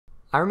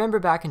I remember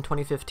back in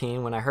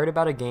 2015 when I heard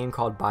about a game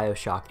called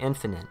BioShock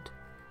Infinite.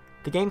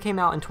 The game came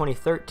out in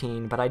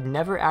 2013, but I'd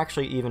never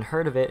actually even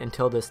heard of it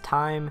until this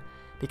time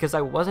because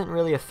I wasn't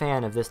really a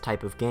fan of this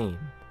type of game.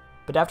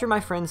 But after my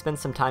friends spent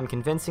some time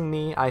convincing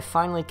me, I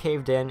finally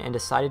caved in and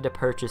decided to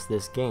purchase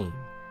this game.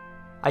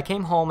 I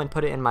came home and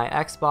put it in my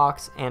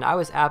Xbox, and I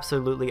was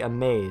absolutely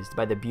amazed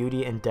by the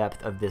beauty and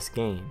depth of this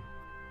game.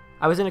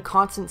 I was in a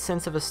constant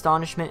sense of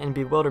astonishment and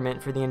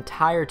bewilderment for the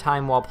entire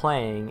time while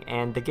playing,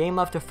 and the game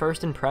left a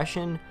first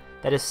impression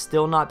that has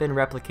still not been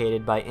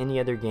replicated by any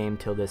other game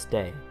till this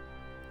day.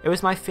 It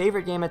was my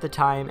favorite game at the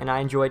time, and I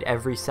enjoyed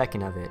every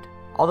second of it,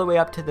 all the way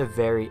up to the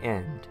very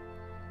end.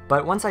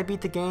 But once I beat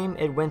the game,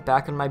 it went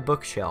back on my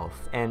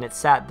bookshelf, and it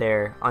sat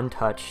there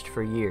untouched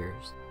for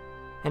years.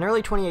 In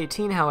early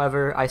 2018,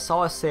 however, I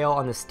saw a sale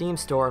on the Steam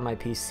store on my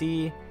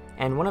PC,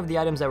 and one of the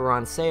items that were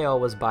on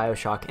sale was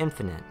BioShock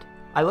Infinite.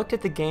 I looked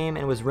at the game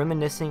and was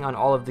reminiscing on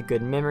all of the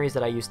good memories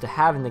that I used to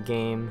have in the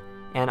game,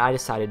 and I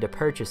decided to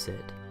purchase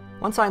it.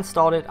 Once I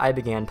installed it, I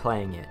began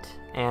playing it,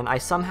 and I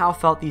somehow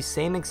felt the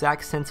same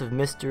exact sense of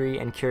mystery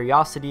and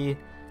curiosity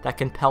that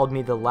compelled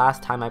me the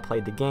last time I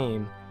played the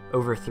game,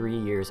 over 3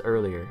 years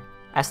earlier.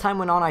 As time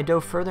went on, I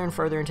dove further and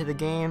further into the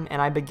game, and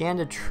I began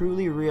to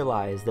truly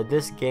realize that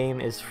this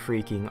game is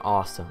freaking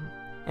awesome.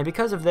 And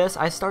because of this,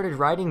 I started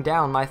writing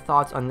down my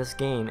thoughts on this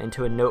game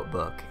into a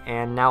notebook,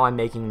 and now I'm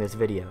making this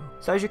video.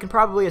 So as you can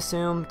probably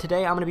assume,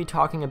 today I'm going to be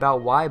talking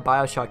about why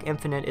BioShock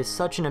Infinite is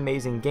such an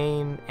amazing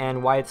game,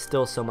 and why it's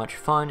still so much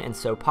fun and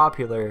so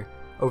popular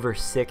over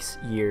 6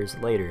 years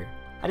later.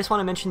 I just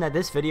want to mention that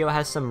this video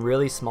has some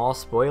really small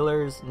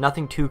spoilers,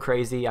 nothing too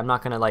crazy. I'm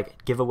not going to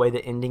give away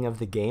the ending of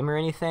the game or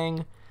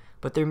anything,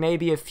 but there may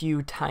be a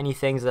few tiny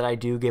things that I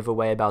do give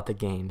away about the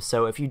game,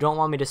 so if you don't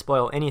want me to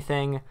spoil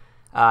anything,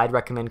 I'd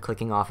recommend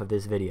clicking off of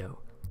this video.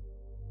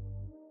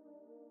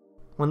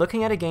 When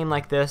looking at a game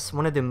like this,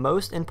 one of the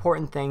most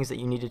important things that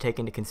you need to take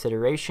into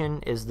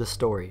consideration is the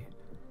story.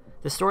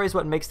 The story is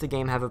what makes the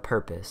game have a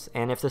purpose,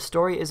 and if the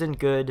story isn't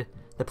good,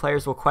 the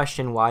players will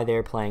question why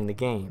they're playing the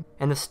game.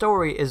 And the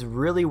story is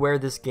really where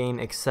this game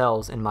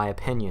excels, in my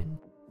opinion.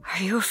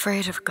 Are you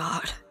afraid of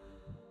God?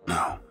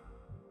 No.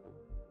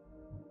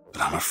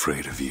 But I'm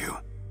afraid of you.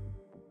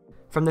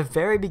 From the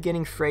very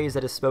beginning phrase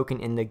that is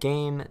spoken in the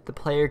game, the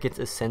player gets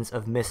a sense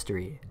of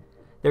mystery.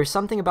 There's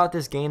something about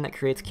this game that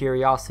creates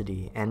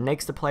curiosity, and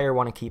makes the player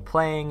want to keep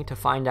playing to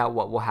find out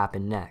what will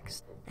happen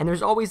next. And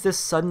there's always this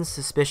sudden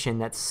suspicion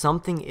that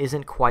something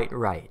isn't quite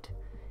right.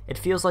 It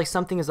feels like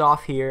something is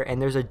off here,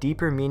 and there's a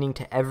deeper meaning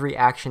to every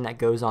action that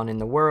goes on in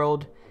the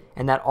world,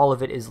 and that all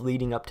of it is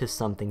leading up to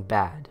something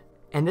bad.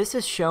 And this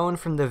is shown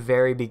from the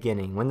very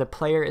beginning, when the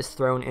player is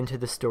thrown into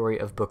the story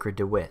of Booker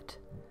DeWitt.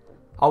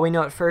 All we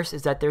know at first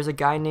is that there's a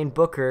guy named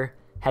Booker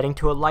heading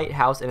to a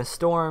lighthouse in a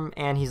storm,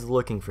 and he's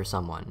looking for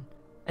someone.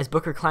 As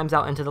Booker climbs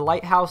out into the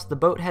lighthouse, the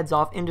boat heads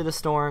off into the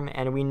storm,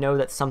 and we know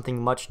that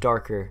something much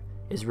darker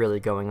is really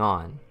going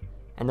on.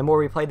 And the more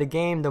we play the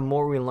game, the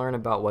more we learn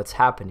about what's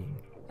happening.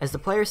 As the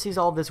player sees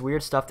all this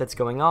weird stuff that's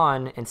going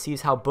on, and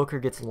sees how Booker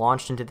gets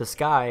launched into the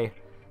sky,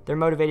 they're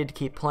motivated to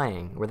keep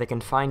playing, where they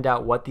can find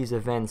out what these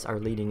events are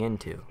leading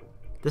into.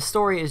 The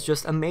story is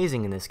just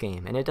amazing in this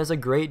game, and it does a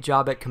great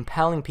job at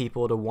compelling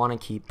people to want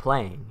to keep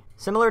playing.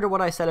 Similar to what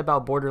I said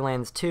about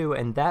Borderlands 2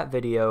 in that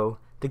video,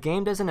 the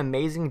game does an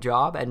amazing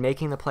job at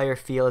making the player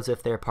feel as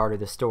if they're part of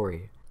the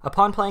story.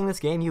 Upon playing this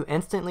game, you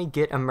instantly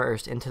get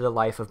immersed into the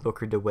life of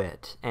Booker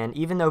DeWitt, and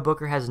even though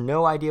Booker has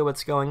no idea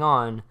what's going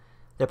on,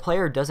 the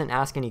player doesn't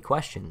ask any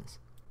questions.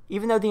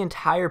 Even though the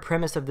entire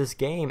premise of this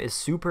game is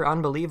super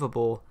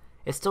unbelievable,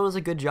 it still does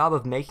a good job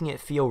of making it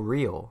feel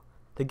real.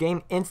 The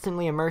game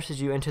instantly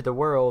immerses you into the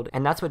world,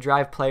 and that's what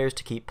drives players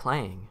to keep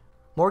playing.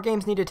 More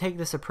games need to take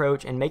this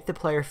approach and make the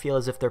player feel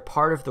as if they're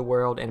part of the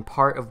world and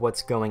part of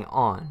what's going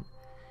on.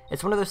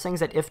 It's one of those things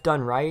that if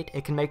done right,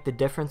 it can make the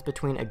difference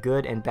between a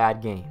good and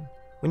bad game.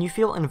 When you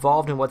feel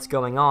involved in what's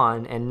going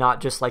on, and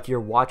not just like you're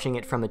watching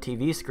it from a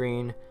TV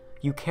screen,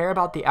 you care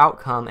about the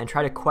outcome and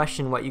try to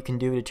question what you can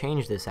do to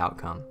change this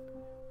outcome.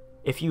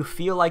 If you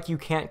feel like you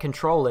can't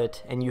control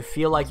it, and you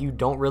feel like you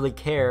don't really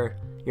care,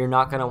 you're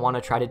not going to want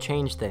to try to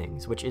change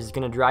things, which is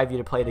going to drive you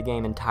to play the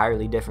game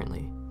entirely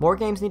differently. More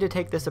games need to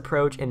take this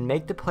approach and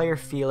make the player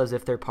feel as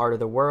if they're part of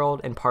the world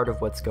and part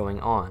of what's going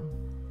on.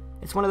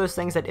 It's one of those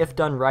things that if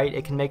done right,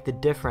 it can make the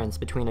difference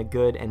between a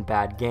good and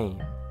bad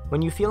game.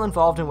 When you feel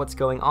involved in what's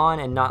going on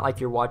and not like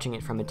you're watching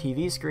it from a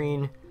TV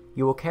screen,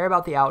 you will care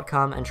about the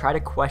outcome and try to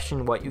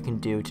question what you can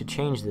do to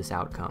change this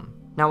outcome.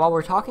 Now, while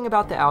we're talking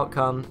about the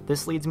outcome,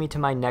 this leads me to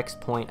my next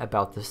point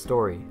about the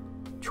story: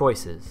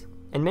 choices.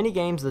 In many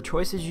games, the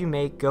choices you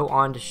make go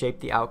on to shape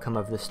the outcome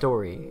of the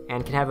story,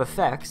 and can have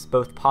effects,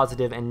 both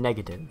positive and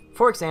negative.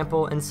 For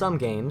example, in some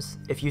games,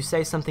 if you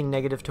say something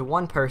negative to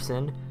one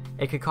person,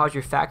 it could cause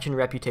your faction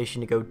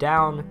reputation to go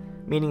down,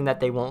 meaning that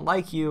they won't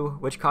like you,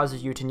 which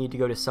causes you to need to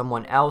go to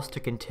someone else to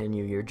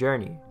continue your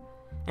journey.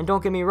 And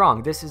don't get me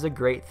wrong, this is a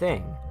great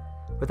thing.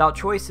 Without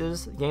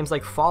choices, games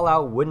like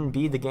Fallout wouldn't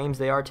be the games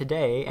they are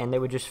today, and they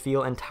would just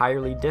feel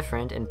entirely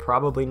different and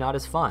probably not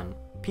as fun.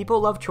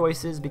 People love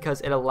choices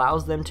because it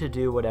allows them to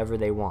do whatever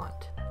they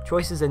want.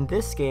 Choices in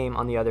this game,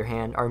 on the other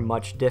hand, are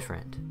much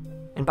different.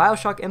 In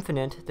BioShock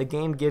Infinite, the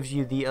game gives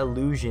you the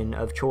illusion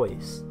of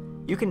choice.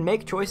 You can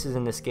make choices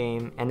in this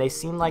game, and they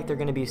seem like they're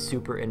going to be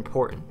super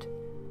important.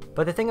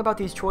 But the thing about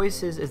these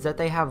choices is that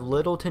they have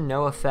little to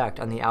no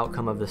effect on the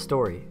outcome of the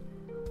story.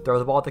 Throw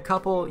the ball at the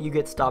couple, you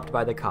get stopped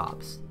by the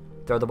cops.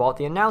 Throw the ball at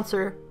the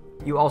announcer,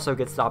 you also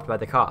get stopped by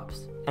the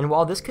cops. And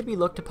while this could be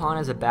looked upon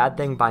as a bad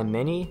thing by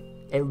many,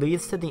 it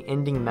leads to the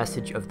ending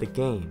message of the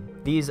game.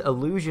 These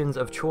illusions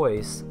of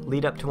choice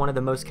lead up to one of the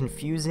most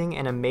confusing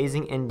and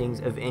amazing endings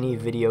of any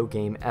video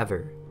game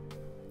ever.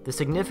 The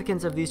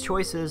significance of these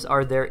choices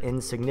are their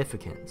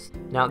insignificance.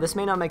 Now, this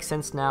may not make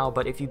sense now,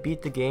 but if you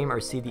beat the game or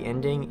see the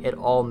ending, it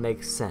all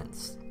makes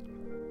sense.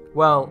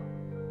 Well,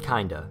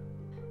 kinda.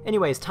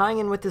 Anyways, tying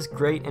in with this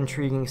great,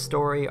 intriguing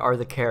story are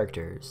the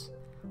characters.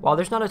 While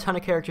there's not a ton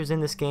of characters in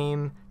this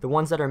game, the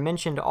ones that are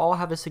mentioned all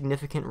have a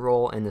significant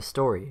role in the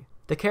story.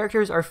 The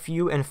characters are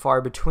few and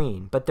far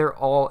between, but they're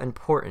all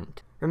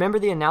important. Remember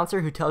the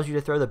announcer who tells you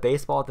to throw the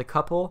baseball at the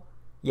couple?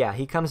 Yeah,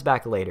 he comes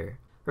back later.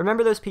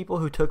 Remember those people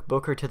who took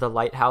Booker to the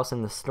lighthouse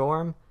in the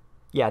storm?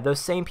 Yeah, those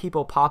same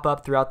people pop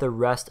up throughout the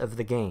rest of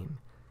the game,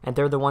 and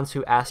they're the ones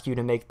who ask you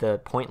to make the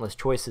pointless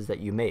choices that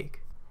you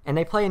make. And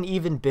they play an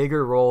even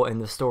bigger role in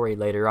the story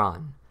later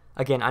on.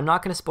 Again, I'm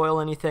not going to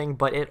spoil anything,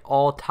 but it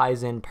all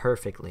ties in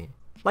perfectly.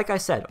 Like I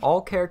said,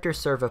 all characters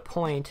serve a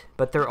point,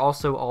 but they're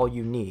also all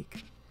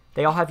unique.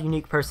 They all have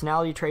unique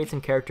personality traits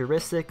and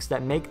characteristics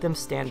that make them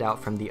stand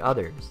out from the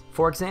others.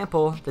 For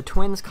example, the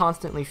twins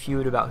constantly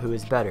feud about who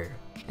is better,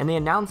 and the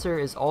announcer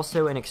is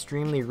also an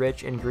extremely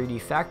rich and greedy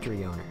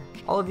factory owner.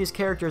 All of these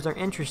characters are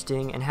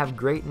interesting and have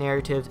great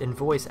narratives and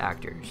voice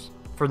actors,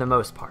 for the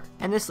most part.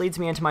 And this leads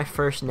me into my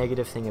first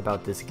negative thing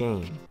about this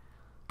game.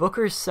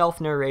 Booker's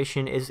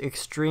self-narration is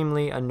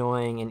extremely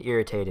annoying and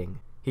irritating.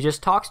 He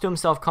just talks to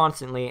himself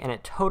constantly and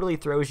it totally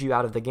throws you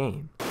out of the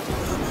game.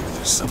 Maybe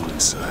there's someone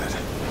inside.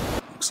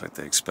 Looks like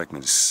they expect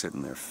me to sit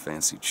in their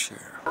fancy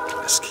chair.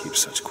 I just keep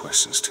such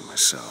questions to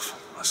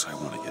myself, unless I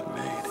want to get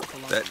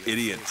made. That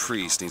idiot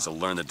priest needs to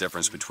learn the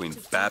difference between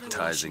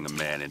baptizing a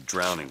man and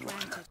drowning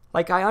one.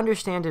 Like, I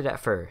understand it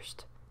at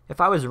first. If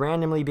I was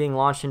randomly being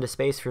launched into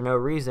space for no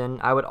reason,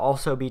 I would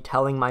also be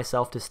telling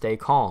myself to stay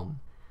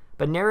calm.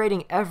 But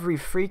narrating every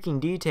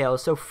freaking detail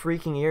is so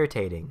freaking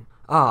irritating.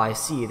 Ah, I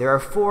see, there are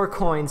 4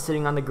 coins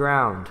sitting on the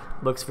ground.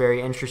 Looks very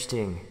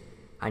interesting.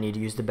 I need to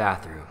use the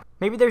bathroom.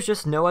 Maybe there's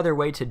just no other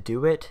way to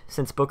do it,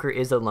 since Booker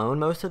is alone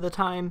most of the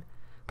time,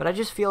 but I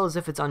just feel as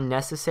if it's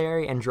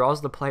unnecessary and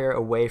draws the player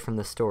away from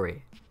the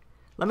story.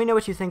 Let me know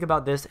what you think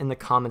about this in the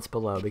comments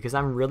below, because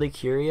I'm really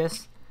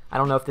curious. I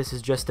don't know if this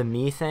is just a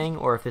me thing,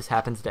 or if this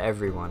happens to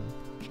everyone.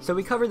 So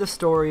we covered the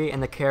story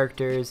and the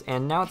characters,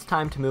 and now it's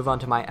time to move on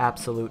to my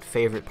absolute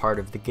favorite part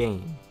of the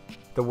game,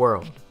 the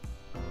world.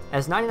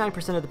 As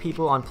 99% of the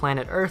people on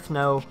planet Earth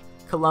know,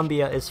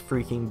 Columbia is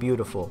freaking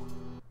beautiful.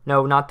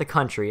 No, not the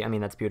country, I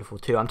mean that's beautiful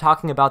too, I'm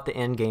talking about the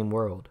in-game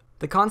world.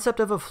 The concept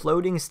of a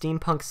floating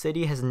steampunk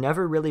city has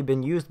never really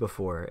been used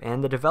before,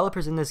 and the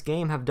developers in this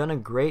game have done a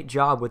great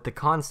job with the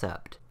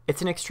concept.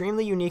 It's an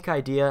extremely unique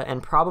idea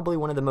and probably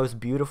one of the most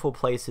beautiful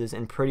places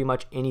in pretty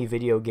much any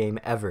video game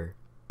ever,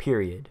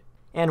 period.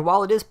 And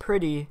while it is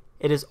pretty,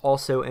 it is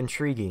also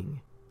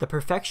intriguing. The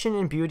perfection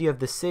and beauty of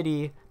the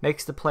city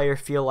makes the player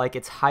feel like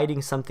it's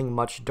hiding something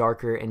much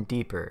darker and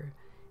deeper,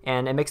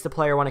 and it makes the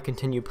player want to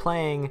continue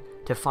playing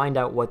to find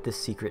out what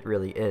this secret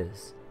really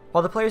is.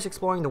 While the player's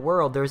exploring the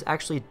world, there is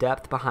actually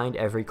depth behind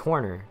every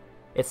corner.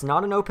 It's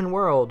not an open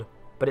world,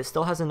 but it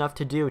still has enough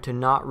to do to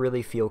not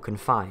really feel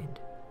confined.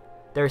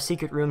 There are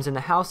secret rooms in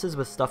the houses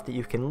with stuff that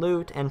you can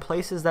loot, and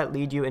places that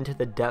lead you into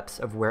the depths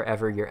of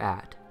wherever you're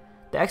at.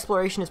 The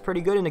exploration is pretty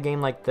good in a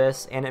game like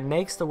this, and it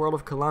makes the world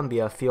of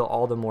Columbia feel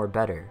all the more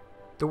better.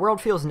 The world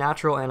feels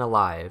natural and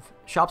alive.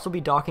 Shops will be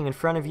docking in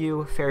front of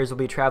you, fairs will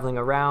be traveling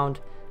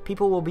around,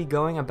 people will be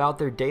going about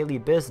their daily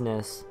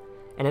business,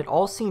 and it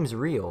all seems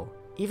real.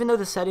 Even though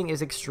the setting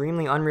is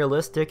extremely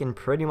unrealistic and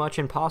pretty much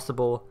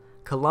impossible,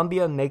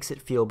 Columbia makes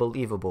it feel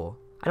believable.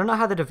 I don't know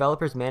how the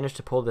developers managed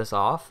to pull this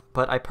off,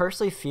 but I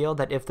personally feel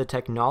that if the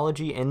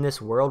technology in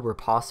this world were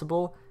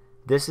possible,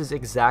 this is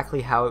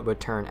exactly how it would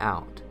turn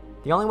out.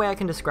 The only way I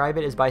can describe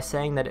it is by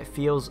saying that it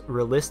feels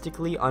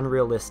realistically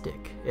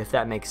unrealistic, if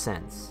that makes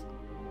sense.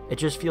 It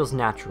just feels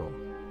natural.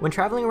 When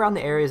traveling around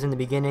the areas in the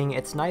beginning,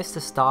 it's nice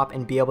to stop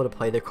and be able to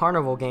play the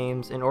carnival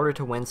games in order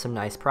to win some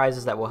nice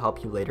prizes that will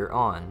help you later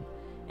on.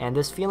 And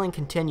this feeling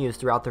continues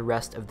throughout the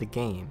rest of the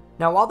game.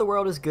 Now, while the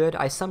world is good,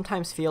 I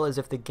sometimes feel as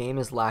if the game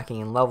is lacking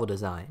in level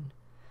design.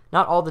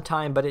 Not all the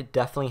time, but it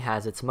definitely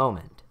has its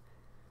moment.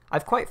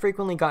 I've quite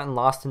frequently gotten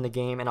lost in the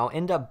game, and I'll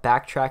end up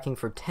backtracking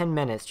for 10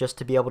 minutes just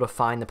to be able to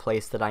find the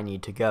place that I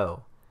need to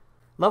go.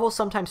 Levels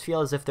sometimes feel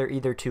as if they're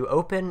either too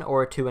open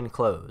or too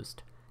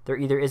enclosed. There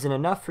either isn't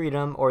enough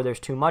freedom or there's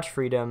too much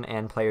freedom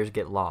and players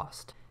get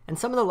lost. And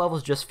some of the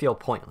levels just feel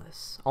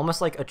pointless,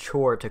 almost like a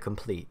chore to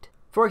complete.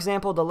 For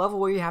example, the level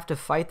where you have to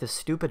fight the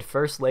stupid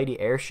First Lady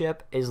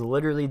airship is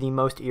literally the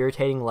most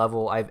irritating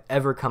level I've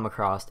ever come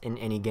across in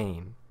any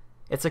game.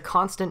 It's a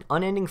constant,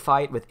 unending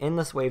fight with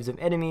endless waves of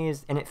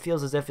enemies, and it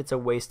feels as if it's a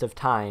waste of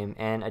time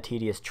and a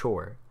tedious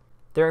chore.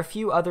 There are a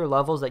few other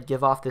levels that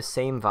give off the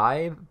same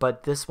vibe,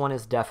 but this one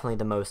is definitely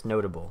the most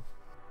notable.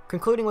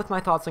 Concluding with my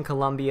thoughts on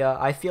Columbia,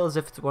 I feel as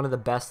if it's one of the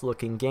best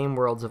looking game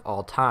worlds of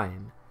all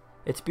time.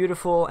 It's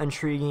beautiful,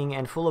 intriguing,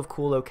 and full of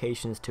cool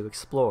locations to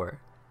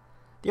explore.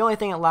 The only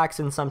thing it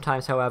lacks in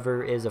sometimes,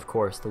 however, is of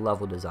course the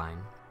level design.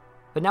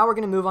 But now we're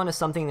going to move on to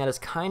something that is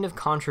kind of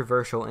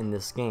controversial in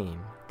this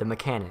game, the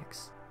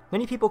mechanics.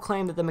 Many people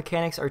claim that the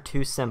mechanics are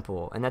too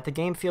simple, and that the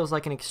game feels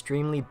like an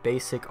extremely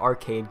basic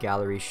arcade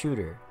gallery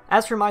shooter.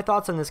 As for my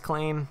thoughts on this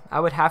claim, I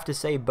would have to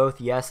say both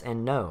yes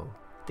and no.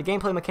 The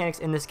gameplay mechanics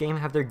in this game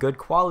have their good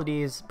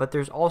qualities, but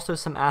there's also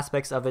some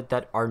aspects of it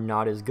that are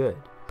not as good.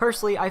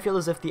 Personally, I feel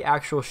as if the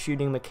actual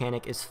shooting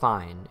mechanic is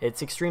fine.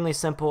 It's extremely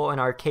simple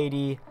and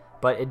arcadey,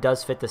 but it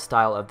does fit the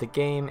style of the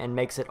game and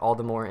makes it all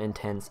the more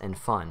intense and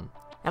fun.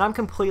 And I'm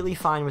completely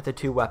fine with the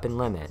 2-weapon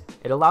limit.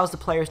 It allows the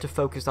players to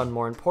focus on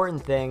more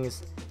important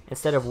things,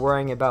 instead of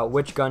worrying about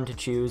which gun to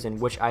choose and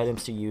which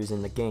items to use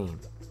in the game.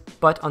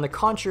 But on the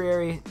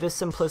contrary, this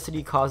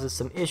simplicity causes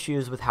some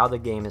issues with how the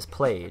game is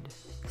played.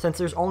 Since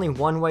there's only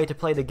one way to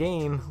play the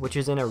game, which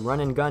is in a run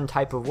and gun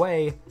type of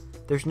way,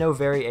 there's no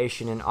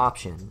variation in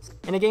options.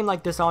 In a game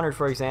like Dishonored,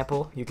 for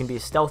example, you can be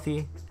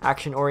stealthy,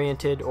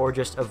 action-oriented, or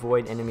just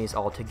avoid enemies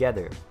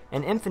altogether.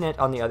 In Infinite,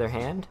 on the other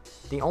hand,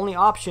 the only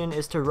option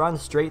is to run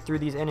straight through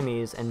these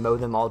enemies and mow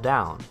them all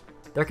down.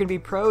 There can be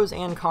pros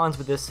and cons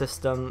with this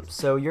system,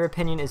 so your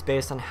opinion is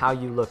based on how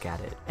you look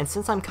at it. And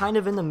since I'm kind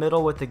of in the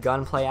middle with the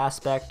gunplay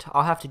aspect,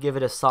 I'll have to give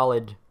it a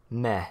solid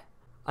meh.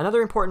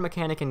 Another important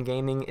mechanic in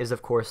gaming is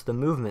of course the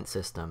movement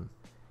system.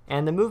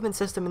 And the movement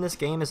system in this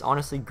game is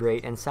honestly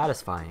great and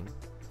satisfying.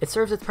 It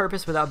serves its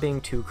purpose without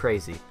being too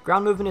crazy.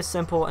 Ground movement is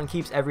simple and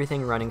keeps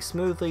everything running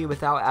smoothly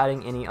without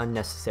adding any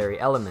unnecessary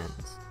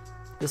elements.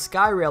 The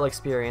Skyrail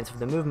experience of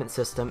the movement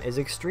system is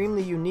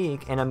extremely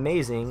unique and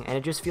amazing, and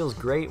it just feels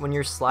great when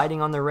you're sliding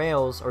on the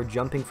rails or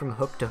jumping from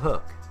hook to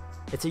hook.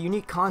 It's a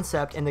unique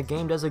concept and the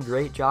game does a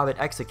great job at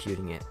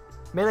executing it.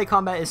 Melee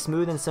combat is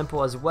smooth and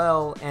simple as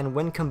well, and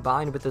when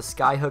combined with the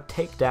skyhook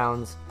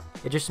takedowns,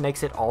 it just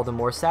makes it all the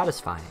more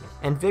satisfying.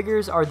 And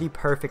vigors are the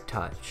perfect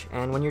touch,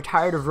 and when you're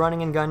tired of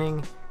running and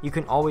gunning, you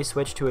can always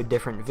switch to a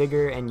different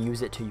vigor and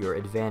use it to your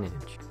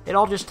advantage. It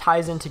all just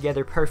ties in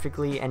together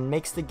perfectly and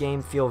makes the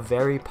game feel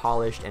very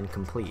polished and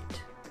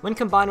complete. When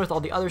combined with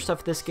all the other stuff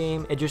in this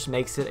game, it just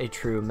makes it a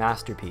true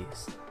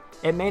masterpiece.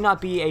 It may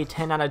not be a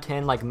 10 out of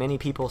 10 like many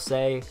people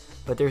say,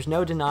 but there's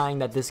no denying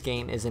that this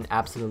game is an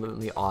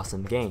absolutely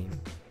awesome game.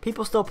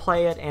 People still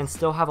play it and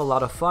still have a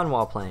lot of fun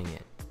while playing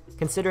it.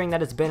 Considering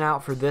that it's been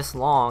out for this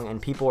long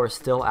and people are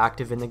still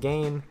active in the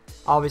game,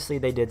 obviously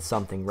they did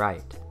something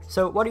right.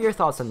 So what are your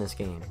thoughts on this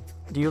game?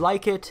 Do you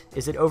like it?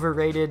 Is it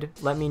overrated?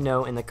 Let me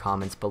know in the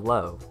comments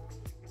below.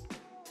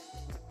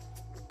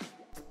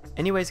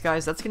 Anyways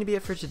guys, that's going to be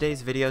it for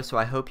today's video, so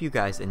I hope you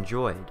guys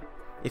enjoyed.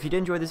 If you did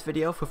enjoy this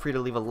video, feel free to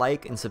leave a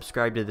like and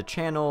subscribe to the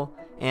channel,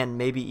 and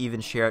maybe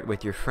even share it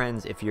with your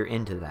friends if you're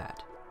into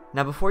that.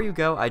 Now before you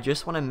go, I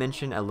just want to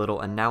mention a little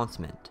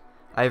announcement.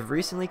 I've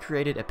recently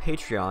created a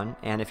Patreon,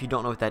 and if you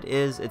don't know what that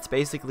is, it's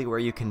basically where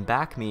you can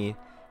back me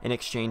in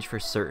exchange for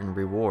certain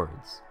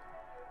rewards.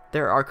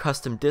 There are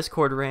custom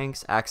Discord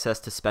ranks, access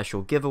to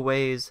special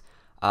giveaways,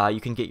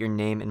 you can get your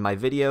name in my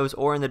videos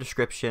or in the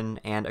description,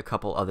 and a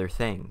couple other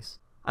things.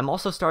 I'm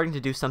also starting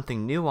to do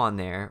something new on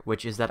there,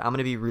 which is that I'm going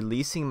to be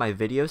releasing my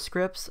video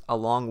scripts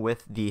along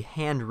with the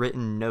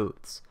handwritten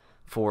notes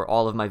for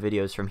all of my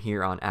videos from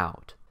here on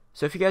out.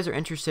 So if you guys are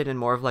interested in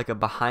more of like a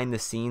behind the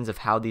scenes of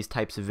how these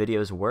types of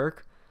videos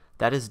work,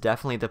 that is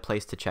definitely the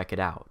place to check it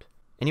out.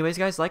 Anyways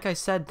guys, like I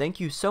said, thank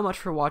you so much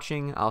for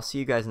watching. I'll see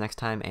you guys next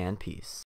time, and peace.